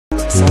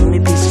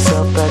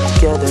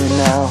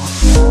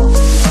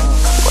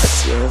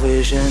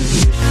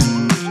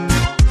confusion.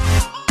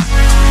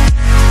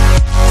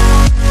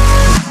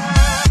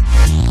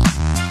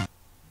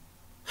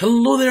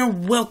 Hello there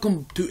and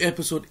welcome to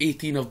episode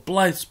 18 of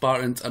Blyth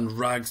Spartans and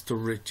Rags to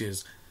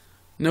Riches.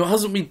 Now it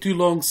hasn't been too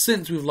long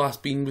since we've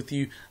last been with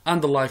you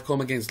and the live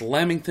com against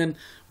Leamington.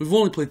 We've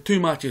only played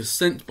 2 matches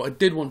since, but I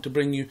did want to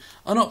bring you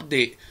an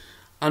update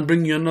and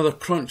bring you another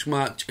crunch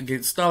match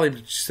against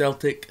Stalybridge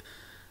Celtic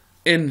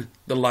in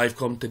the live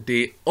com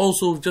today.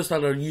 Also, we've just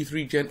had our youth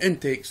regen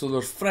intake, so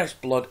there's fresh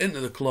blood into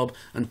the club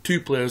and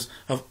 2 players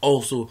have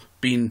also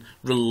been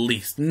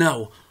released.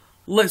 Now,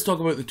 let's talk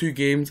about the 2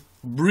 games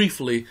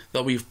briefly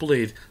that we've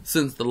played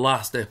since the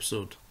last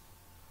episode.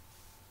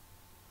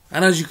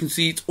 And as you can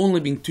see, it's only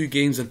been 2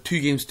 games and 2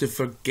 games to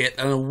forget.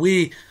 An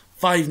away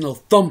 5-0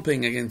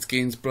 thumping against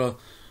Gainsborough,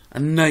 a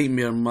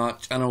nightmare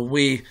match, an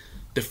away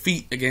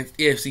defeat against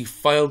A.F.C.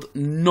 Fylde,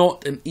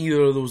 not in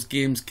either of those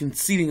games,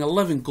 conceding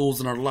 11 goals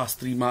in our last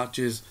 3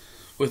 matches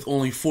with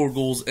only 4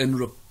 goals in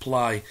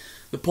reply.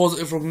 The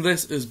positive from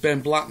this is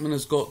Ben Blackman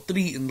has got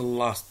 3 in the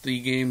last 3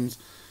 games,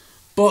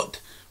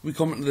 but we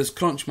come into this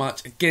crunch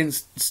match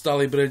against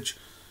Stalybridge,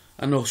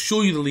 and I'll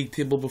show you the league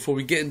table before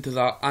we get into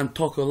that and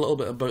talk a little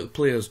bit about the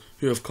players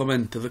who have come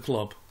into the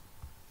club.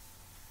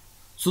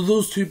 So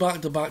those 2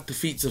 back-to-back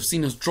defeats have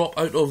seen us drop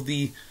out of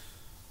the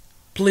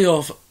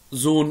playoff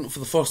zone for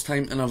the first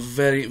time in a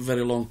very,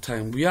 very long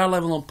time. We are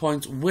level on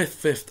points with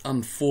 5th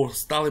and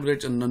 4th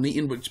Stalybridge and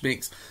Nuneaton, which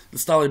makes the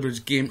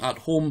Stalybridge game at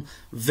home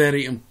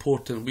very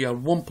important. We are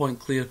 1 point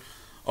clear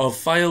of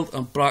Fylde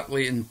and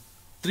Brackley and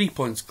 3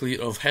 points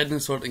clear of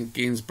Hednesford and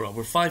Gainsborough.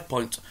 We're 5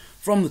 points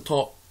from the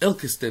top.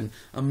 Ilkeston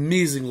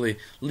amazingly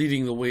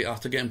leading the way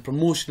after getting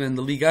promotion in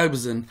the league I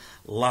was in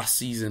last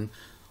season.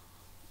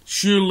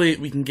 Surely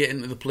we can get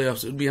into the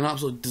playoffs. It would be an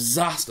absolute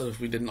disaster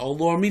if we didn't.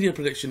 Although our media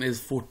prediction is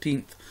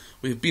 14th.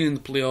 We've been in the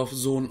playoff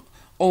zone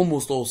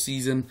almost all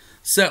season.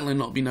 Certainly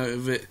not been out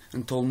of it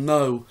until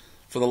now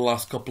for the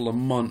last couple of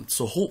months.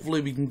 So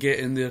hopefully we can get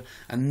in there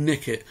and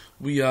nick it.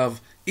 We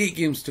have 8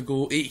 games to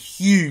go. 8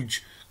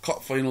 huge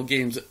cup final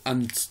games,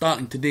 and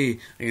starting today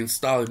against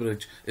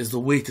Stalybridge is the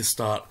way to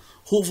start.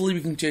 Hopefully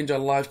we can change our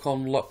live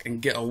com luck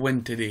and get a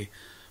win today.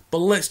 But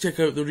let's check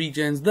out the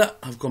regens that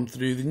have come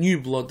through, the new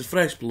blood, the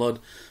fresh blood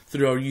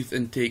through our youth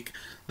intake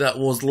that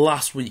was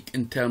last week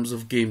in terms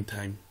of game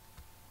time.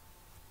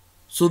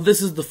 So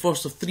this is the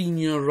first of 3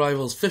 new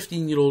arrivals.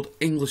 15-year-old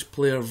English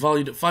player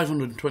valued at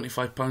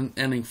 £525,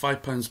 earning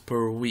 £5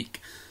 per week.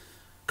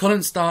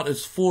 Current start is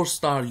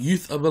 4-star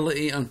youth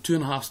ability and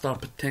 2.5-star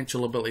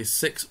potential ability.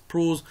 6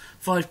 pros,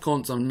 5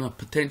 cons and a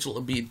potential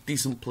to be a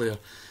decent player.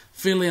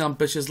 Fairly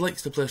ambitious,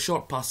 likes to play a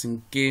short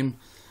passing game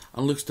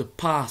and looks to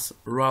pass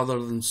rather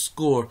than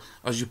score,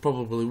 as you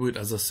probably would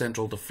as a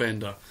central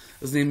defender.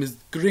 His name is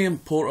Graham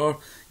Porter.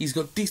 He's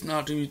got decent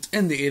attributes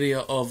in the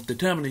area of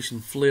determination,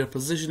 flair,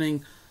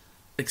 positioning,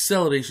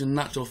 acceleration,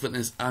 natural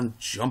fitness and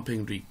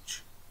jumping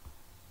reach.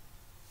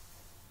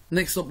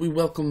 Next up we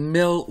welcome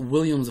Mel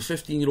Williams, a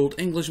 15-year-old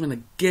Englishman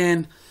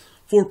again.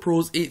 4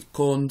 pros, 8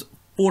 cons,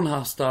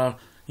 4.5-star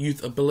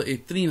youth ability,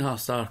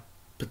 3.5-star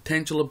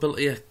potential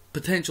ability,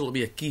 potential to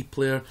be a key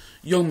player.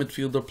 Young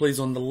midfielder, plays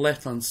on the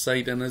left hand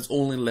side and is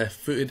only left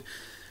footed.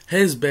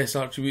 His best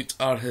attributes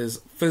are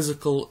his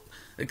physical,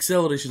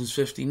 acceleration is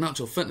 15,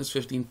 natural fitness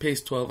 15,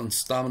 pace 12 and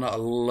stamina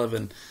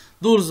 11.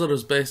 Those are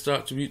his best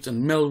attributes,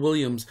 and Mel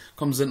Williams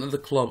comes into the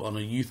club on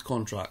a youth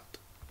contract.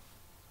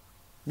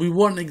 We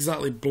weren't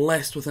exactly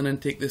blessed with an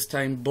intake this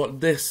time, but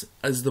this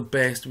is the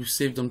best. We've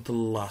saved him to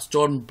last.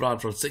 Jordan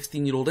Bradford,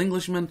 16-year-old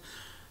Englishman,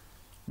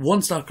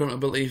 1-star current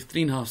ability,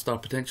 3.5-star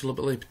potential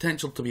ability,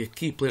 potential to be a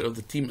key player of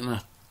the team,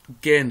 and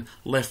again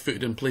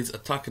left-footed and plays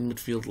attacking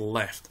midfield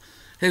left.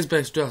 His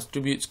best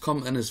attributes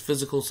come in his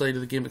physical side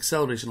of the game: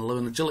 acceleration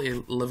 11,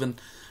 agility 11,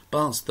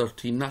 balance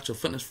 13, natural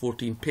fitness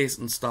 14, pace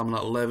and stamina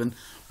 11,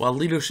 while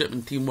leadership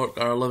and teamwork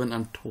are 11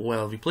 and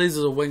 12. He plays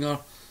as a winger,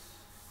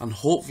 and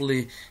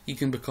hopefully he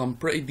can become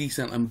pretty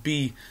decent and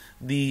be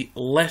the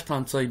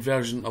left-hand side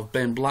version of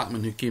Ben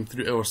Blackman, who came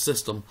through our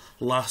system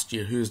last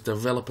year, who is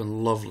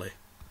developing lovely.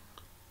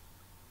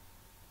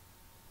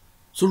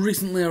 So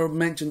recently I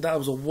mentioned that I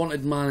was a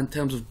wanted man in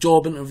terms of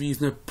job interviews.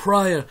 Now,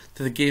 prior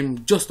to the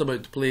game just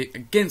about to play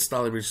against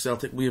Stalybridge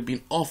Celtic, we have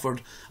been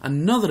offered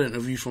another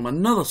interview from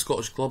another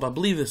Scottish club. I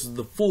believe this is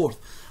the 4th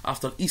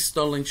after East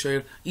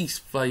Stirlingshire,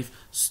 East Fife,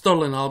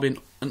 Stirling Albion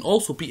and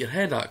also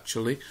Peterhead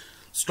actually.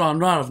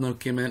 Stranraer have now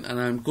came in, and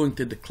I'm going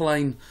to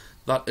decline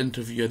that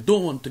interview. I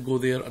don't want to go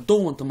there. I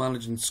don't want to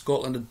manage in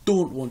Scotland. I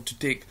don't want to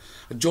take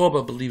a job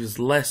I believe is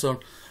lesser.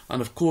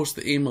 And of course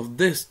the aim of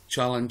this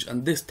challenge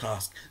and this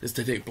task is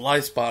to take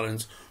Blyth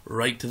Spartans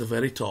right to the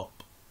very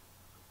top.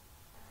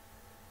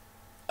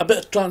 A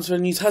bit of transfer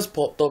news has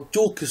popped up.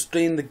 Joel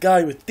Custrain, the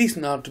guy with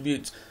decent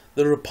attributes,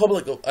 the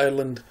Republic of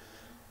Ireland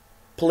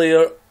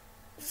player,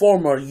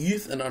 former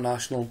youth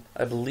international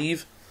I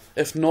believe.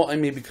 If not, I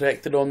may be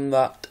corrected on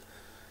that.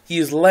 He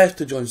is left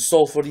to join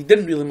Salford. He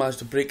didn't really manage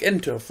to break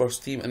into our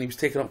first team, and he was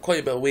taking up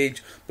quite a bit of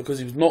wage because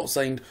he was not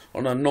signed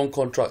on a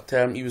non-contract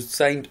term. He was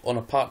signed on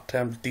a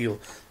part-term deal.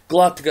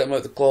 Glad to get him out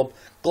of the club,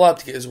 glad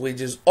to get his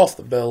wages off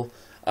the bill,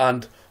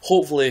 and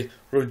hopefully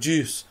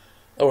reduce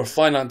our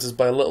finances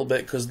by a little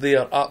bit, because they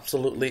are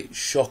absolutely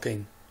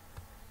shocking.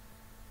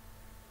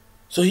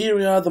 So here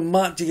we are, the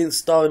match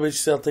against Stalybridge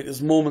Celtic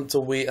is moments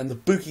away, and the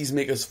bookies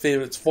make us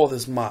favourites for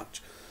this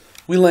match.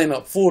 We line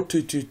up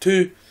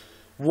 4-2-2-2,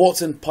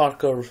 Watson,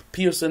 Parker,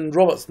 Pearson,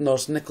 Roberts,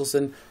 Nurse,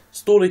 Nicholson,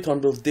 Storey,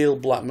 Turnbull, Dale,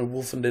 Blackman,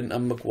 Wolfenden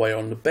and Maguire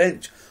on the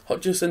bench,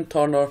 Hutchison,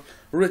 Turner,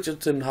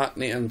 Richardson,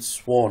 Hackney and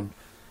Swan.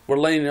 We're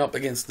lining up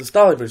against the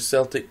Stalybridge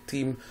Celtic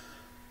team,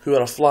 who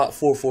are a flat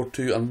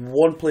 4-4-2 and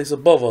one place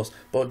above us,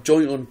 but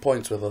joint on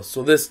points with us.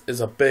 So this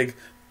is a big,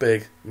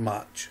 big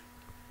match.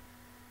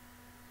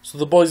 So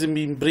the boys have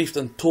been briefed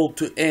and told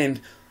to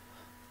end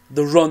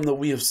the run that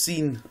we have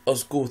seen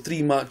us go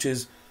 3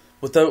 matches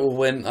without a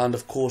win, and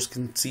of course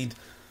concede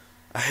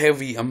a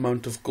heavy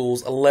amount of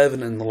goals,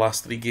 11 in the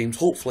last 3 games.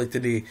 Hopefully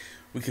today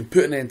we can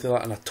put an end to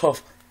that in a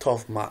tough,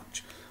 tough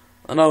match.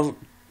 And of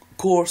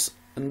course,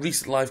 in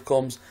recent live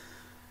comms,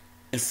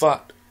 in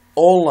fact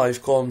all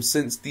live comms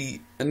since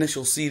the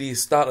initial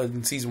series started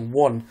in season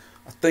 1,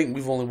 I think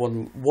we've only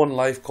won 1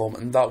 live comm,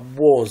 and that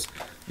was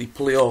the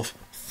playoff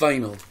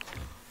final.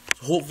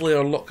 So hopefully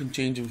our luck can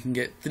change and we can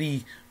get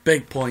 3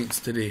 big points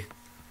today.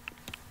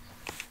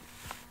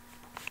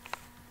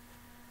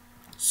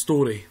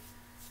 Storey,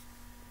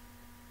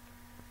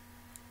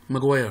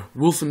 Maguire,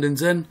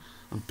 Wolfenden's in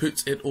and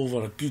puts it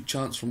over. A good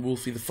chance from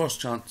Wolfie, the first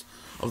chance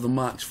of the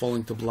match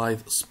falling to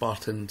Blyth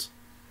Spartans.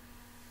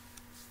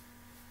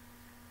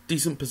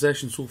 Decent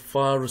possession so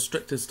far,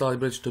 restricted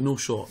Stalybridge to no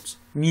shots.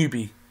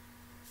 Newby,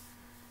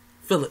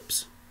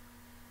 Phillips,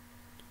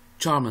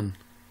 Charman,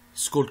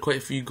 scored quite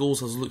a few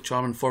goals, has Luke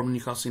Charman, former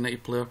Newcastle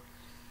United player,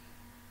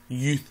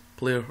 youth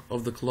player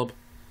of the club.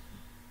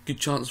 Good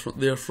chance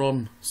there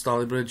from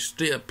Stalybridge,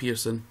 straight at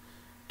Pearson,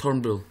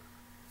 Turnbull,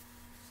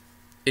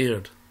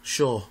 Aird,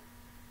 Shaw,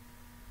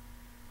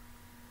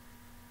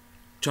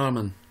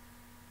 Charman,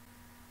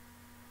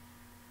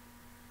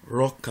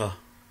 Rocca,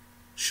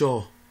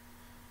 Shaw,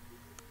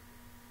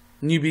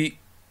 Newby,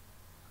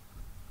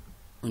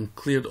 and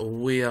cleared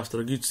away after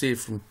a good save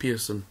from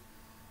Pearson.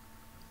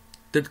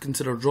 Did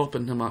consider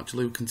dropping him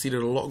actually, we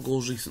conceded a lot of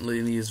goals recently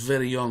and he is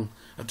very young.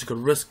 I took a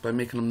risk by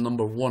making him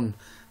number 1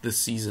 this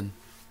season.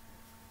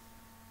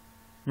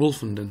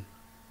 Wolfenden,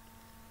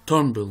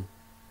 Turnbull,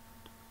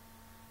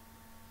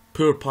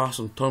 poor pass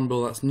on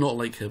Turnbull, that's not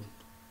like him.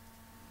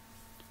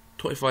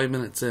 25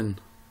 minutes in,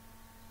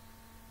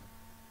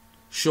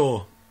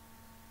 Shaw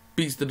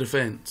beats the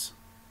defence,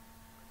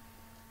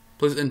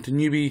 plays it into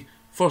Newby,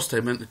 first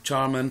time into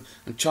Charman,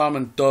 and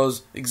Charman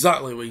does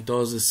exactly what he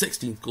does, his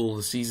 16th goal of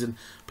the season,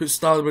 puts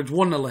Stalybridge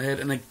 1-0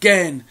 ahead, and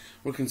again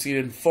we're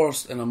conceding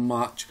first in a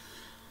match.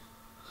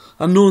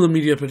 I know the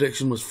media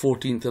prediction was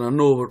 14th and I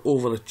know we're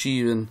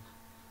overachieving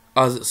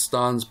as it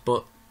stands,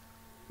 but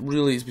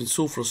really it's been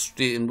so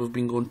frustrating. We've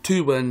been going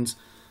 2 wins,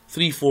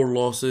 3-4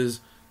 losses,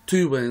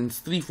 2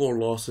 wins, 3-4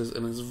 losses,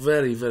 and it's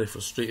very, very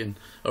frustrating.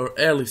 Our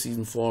early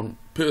season form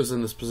put us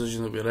in this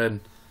position that we're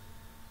in,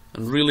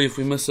 and really if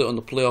we miss out on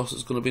the playoffs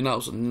it's going to be an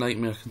absolute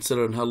nightmare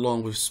considering how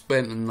long we've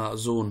spent in that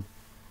zone.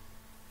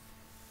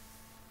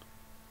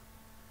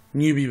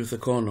 Newby with the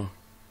corner.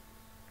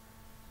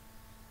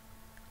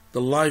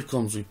 The live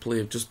comms we play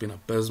have just been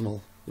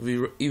abysmal.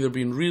 They've either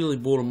been really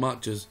boring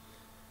matches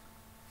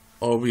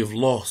or we have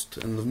lost,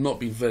 and they've not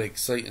been very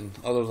exciting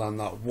other than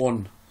that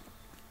one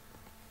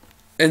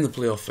in the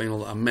playoff final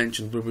that I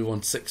mentioned where we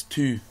won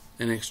 6-2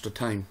 in extra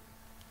time.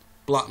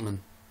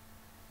 Blackman.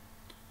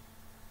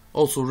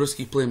 Also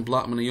risky playing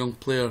Blackman, a young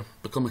player,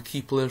 become a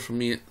key player for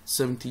me at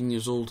 17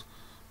 years old.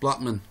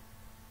 Blackman.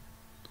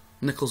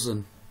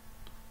 Nicholson.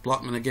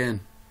 Blackman again.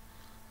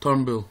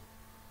 Turnbull.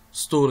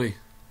 Storey.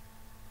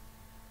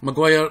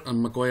 Maguire,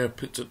 and Maguire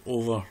puts it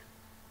over.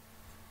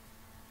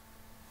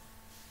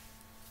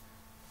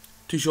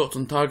 2 shots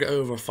on target out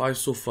of our 5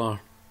 so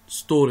far.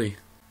 Storey,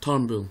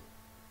 Turnbull,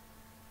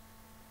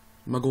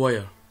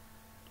 Maguire,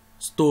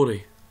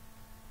 Storey.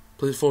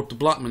 Plays it forward to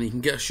Blackman, he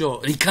can get a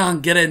shot, and he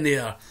can't get in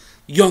there.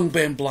 Young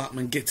Ben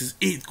Blackman gets his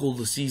 8th goal of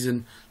the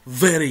season.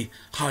 Very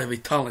highly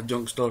talented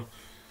youngster.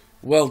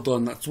 Well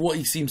done, that's what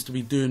he seems to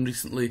be doing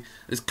recently,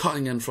 is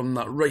cutting in from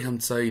that right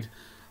hand side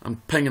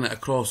and pinging it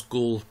across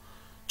goal,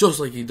 just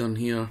like he done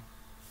here.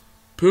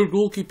 Poor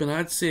goalkeeping,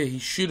 I'd say, he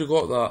should have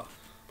got that.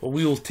 But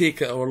we will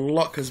take it. Our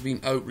luck has been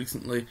out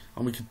recently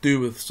and we could do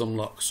with some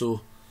luck.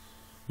 So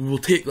we will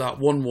take that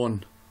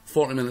 1-1.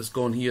 40 minutes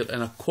gone here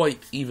in a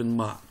quite even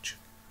match.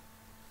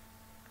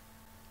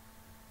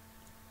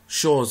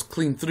 Shaw's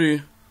clean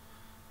through.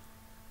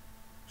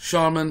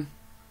 Sharman.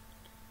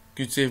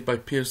 Good save by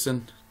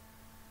Pearson.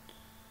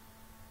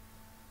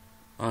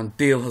 And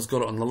Dale has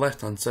got it on the left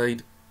hand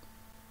side.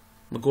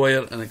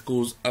 Maguire, and it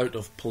goes out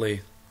of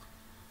play.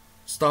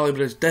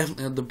 Stalybridge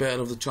definitely had the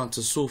better of the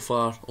chances so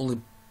far.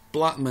 Only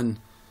Blackman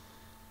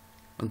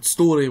and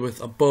Storey with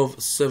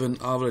above 7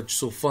 average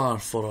so far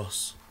for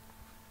us.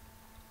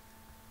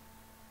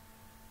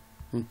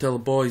 I'm tell the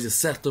boys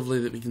assertively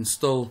that we can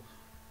still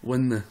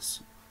win this.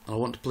 I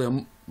want to play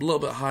a little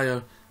bit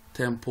higher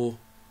tempo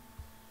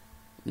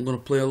I'm going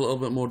to play a little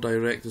bit more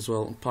direct as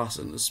well and pass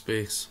it into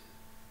space.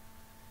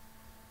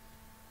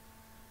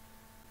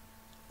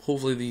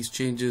 Hopefully these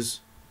changes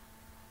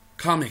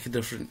can make a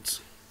difference,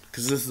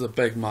 because this is a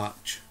big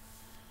match.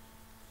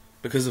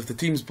 Because if the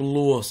teams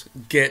below us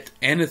get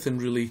anything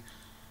really,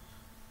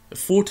 if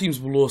 4 teams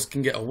below us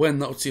can get a win,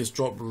 that would see us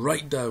drop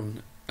right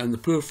down. And the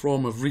poor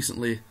form of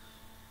recently,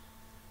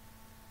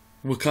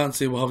 we can't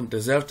say we haven't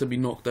deserved to be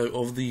knocked out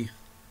of the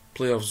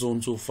playoff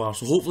zone so far.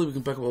 So hopefully we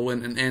can pick up a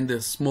win and end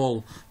this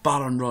small,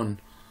 barren run.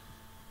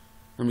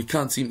 And we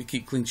can't seem to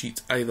keep clean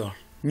sheets either.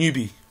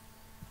 Newbie.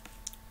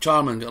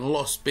 Charman getting a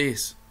lot of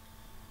space.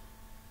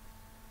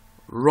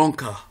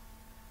 Ronka.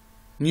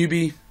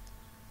 Newbie.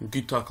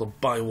 Good tackle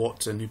by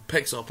Watson, who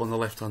picks it up on the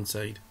left hand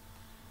side.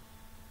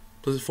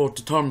 Plays it forward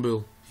to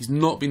Turnbull. He's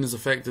not been as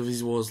effective as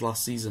he was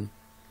last season.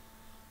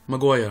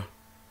 Maguire.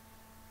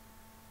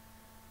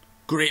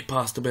 Great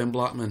pass to Ben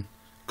Blackman.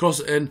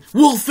 Cross it in.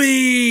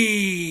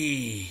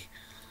 Wolfie!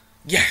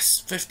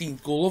 Yes!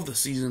 15th goal of the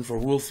season for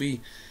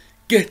Wolfie.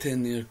 Get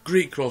in there.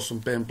 Great cross from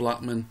Ben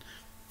Blackman.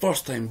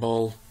 First time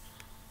ball.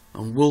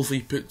 And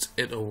Wolfie puts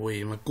it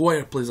away.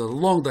 Maguire plays a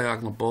long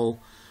diagonal ball.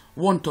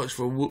 One touch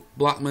for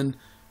Blackman.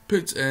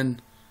 Puts in.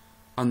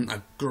 And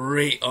a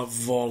great up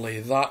volley.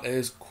 That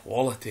is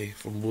quality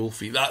from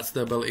Wolfie. That's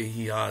the ability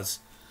he has.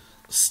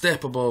 A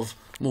step above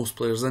most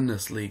players in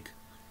this league.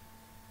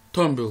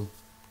 Turnbull.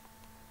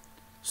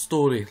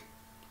 Story.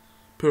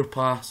 Poor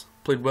pass.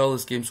 Played well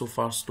this game so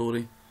far,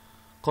 Story.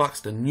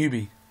 Claxton.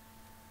 Newbie.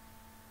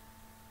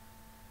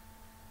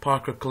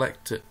 Parker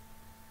collects it.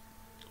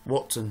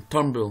 Watson.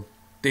 Turnbull.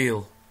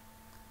 Dale.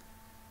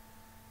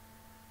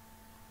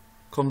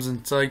 Comes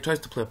inside, tries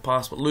to play a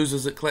pass but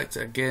loses it, collects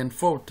it again,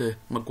 forward to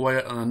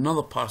Maguire, and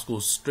another pass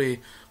goes stray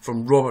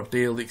from Robert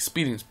Dale, the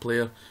experienced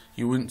player.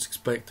 You wouldn't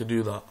expect to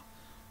do that.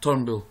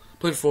 Turnbull,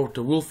 played forward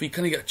to Wolfie.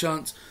 Can he get a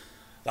chance?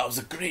 That was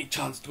a great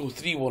chance to go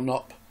 3-1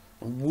 up,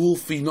 and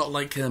Wolfie, not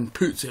like him,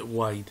 puts it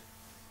wide.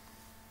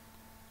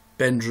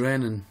 Ben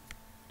Drennan.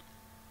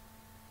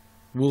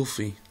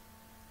 Wolfie.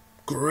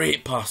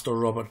 Great pass to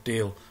Robert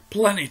Dale.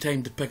 Plenty of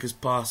time to pick his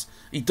pass.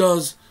 He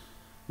does.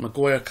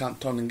 Maguire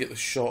can't turn and get the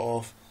shot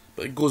off,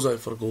 but it goes out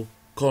for a goal.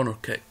 Corner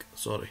kick,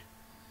 sorry.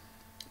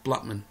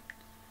 Blackman.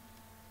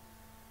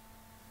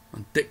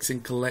 And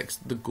Dixon collects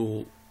the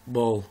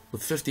ball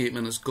with 58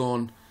 minutes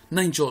gone.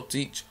 9 shots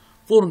each.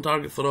 4 on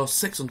target for us,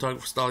 6 on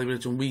target for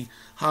Stalybridge, and we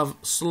have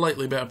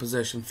slightly better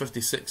possession,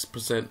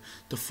 56%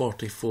 to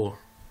 44%.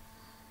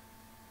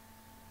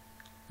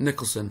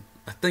 Nicholson.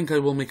 I think I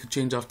will make a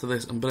change after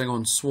this and bring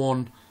on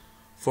Swan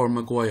for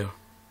Maguire.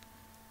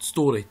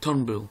 Story.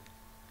 Turnbull.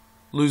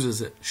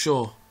 Loses it.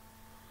 Shaw.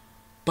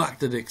 Back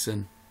to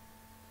Dixon.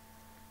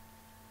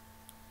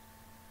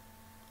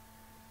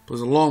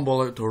 Plays a long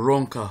ball out to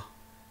Ronka.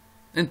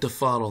 Into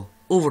Farrell.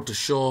 Over to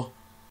Shaw.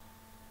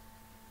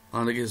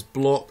 And it gets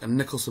blocked and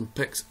Nicholson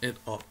picks it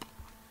up.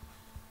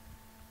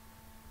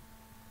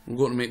 We're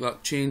going to make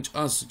that change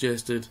as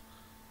suggested.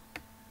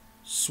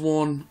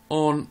 Swan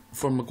on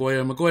for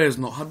Maguire. Maguire's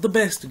not had the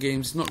best of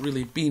games. He's not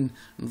really been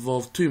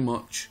involved too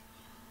much.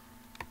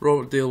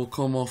 Robert Dale will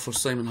come off for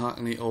Simon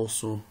Hackney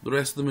also. The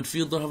rest of the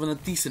midfield are having a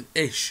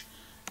decent-ish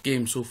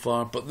game so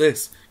far, but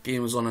this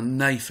game is on a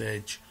knife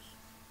edge.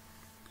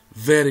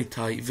 Very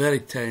tight, very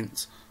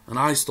tense, and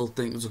I still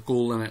think there's a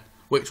goal in it.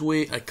 Which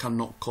way, I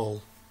cannot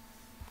call.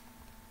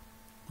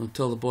 I'm going to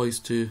tell the boys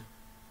to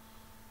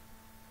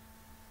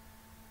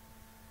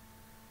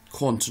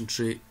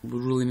concentrate. We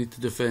really need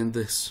to defend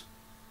this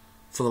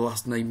for the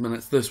last 9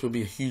 minutes. This would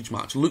be a huge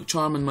match. Luke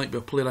Charman might be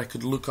a player I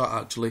could look at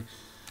actually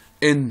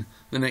in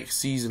the next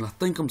season. I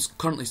think I'm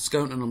currently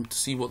scouting him to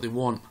see what they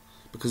want,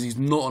 because he's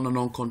not on a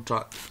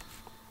non-contract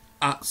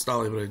at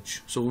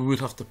Stalybridge, so we would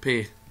have to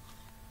pay.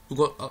 We've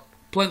got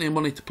plenty of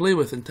money to play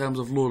with in terms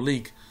of lower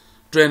league.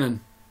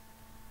 Drennan.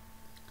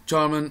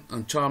 Charman,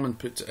 and Charman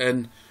puts it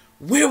in.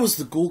 Where was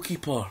the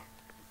goalkeeper?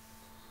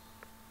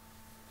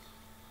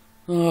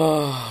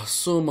 Ah,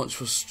 so much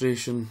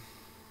frustration.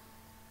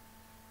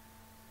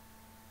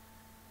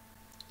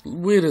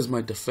 Where is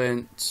my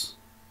defence?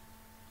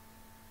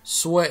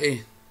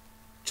 Sweaty.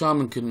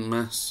 Charman couldn't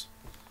miss.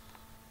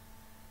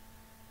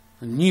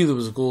 I knew there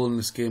was a goal in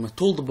this game. I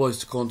told the boys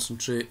to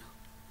concentrate.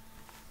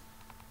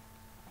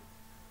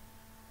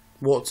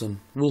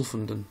 Watson.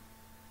 Wolfenden.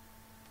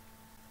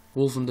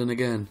 Wolfenden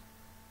again.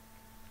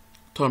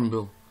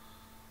 Turnbull.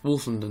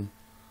 Wolfenden.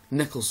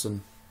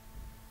 Nicholson.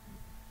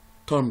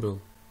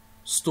 Turnbull.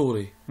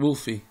 Story.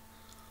 Wolfie.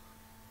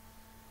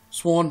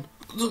 Swan.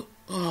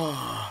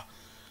 I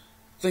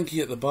think he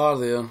hit the bar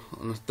there,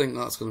 and I think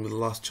that's going to be the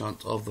last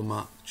chance of the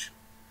match.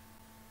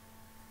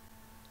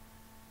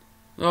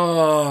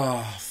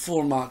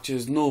 4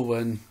 matches, no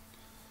win.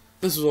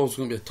 This was always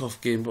going to be a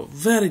tough game, but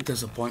very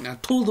disappointing. I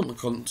told them to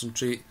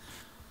concentrate,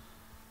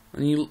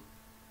 and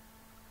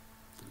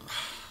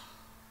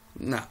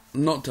nah,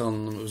 I'm not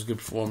telling them it was a good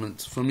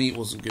performance. For me, it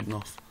wasn't good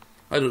enough.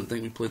 I don't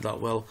think we played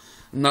that well,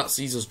 and that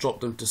sees us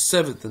drop down to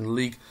 7th in the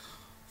league.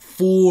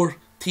 4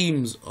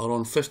 teams are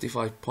on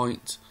 55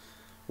 points.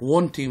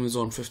 1 team is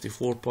on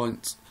 54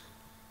 points.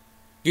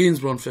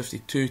 Gainsborough on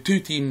 52, 2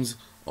 teams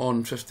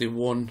on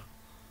 51.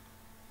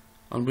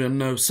 And we are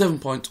now 7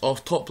 points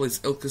off top place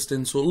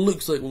Ilkeston, so it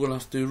looks like we're going to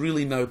have to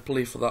really now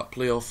play for that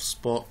playoff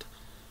spot.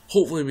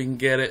 Hopefully we can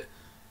get it,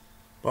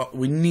 but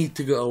we need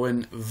to get a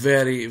win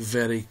very,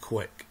 very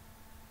quick.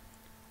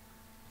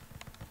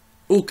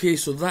 Okay,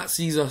 so that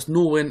sees us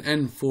no win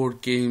in 4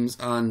 games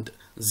and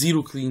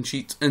 0 clean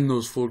sheets in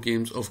those 4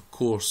 games, of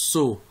course.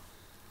 So,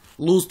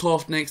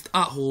 Lowestoft next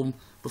at home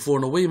before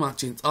an away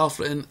match against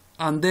Alfreton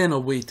and then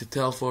away to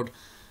Telford,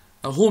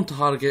 at home to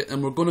Harrogate,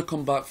 and we're going to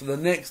come back for the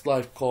next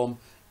live com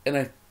in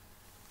a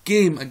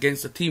game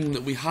against a team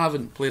that we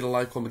haven't played a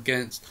live com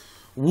against,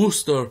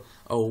 Worcester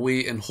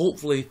away, and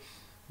hopefully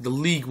the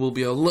league will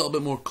be a little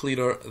bit more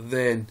clearer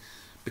then,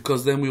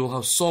 because then we will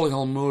have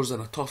Solihull Moors in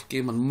a tough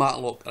game and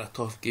Matlock in a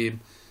tough game,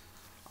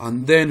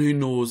 and then who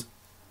knows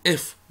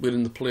if we're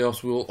in the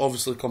playoffs. We will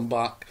obviously come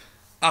back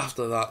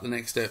after that, the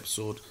next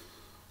episode.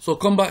 So I'll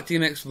come back to you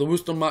next for the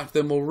Worcester match,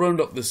 then we'll round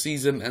up the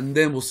season and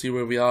then we'll see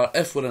where we are.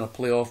 If we're in a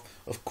playoff,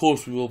 of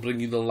course we will bring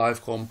you the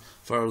live com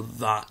for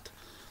that.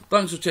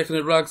 Thanks for checking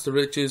out Rags to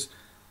Riches,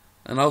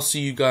 and I'll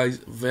see you guys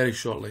very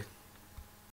shortly.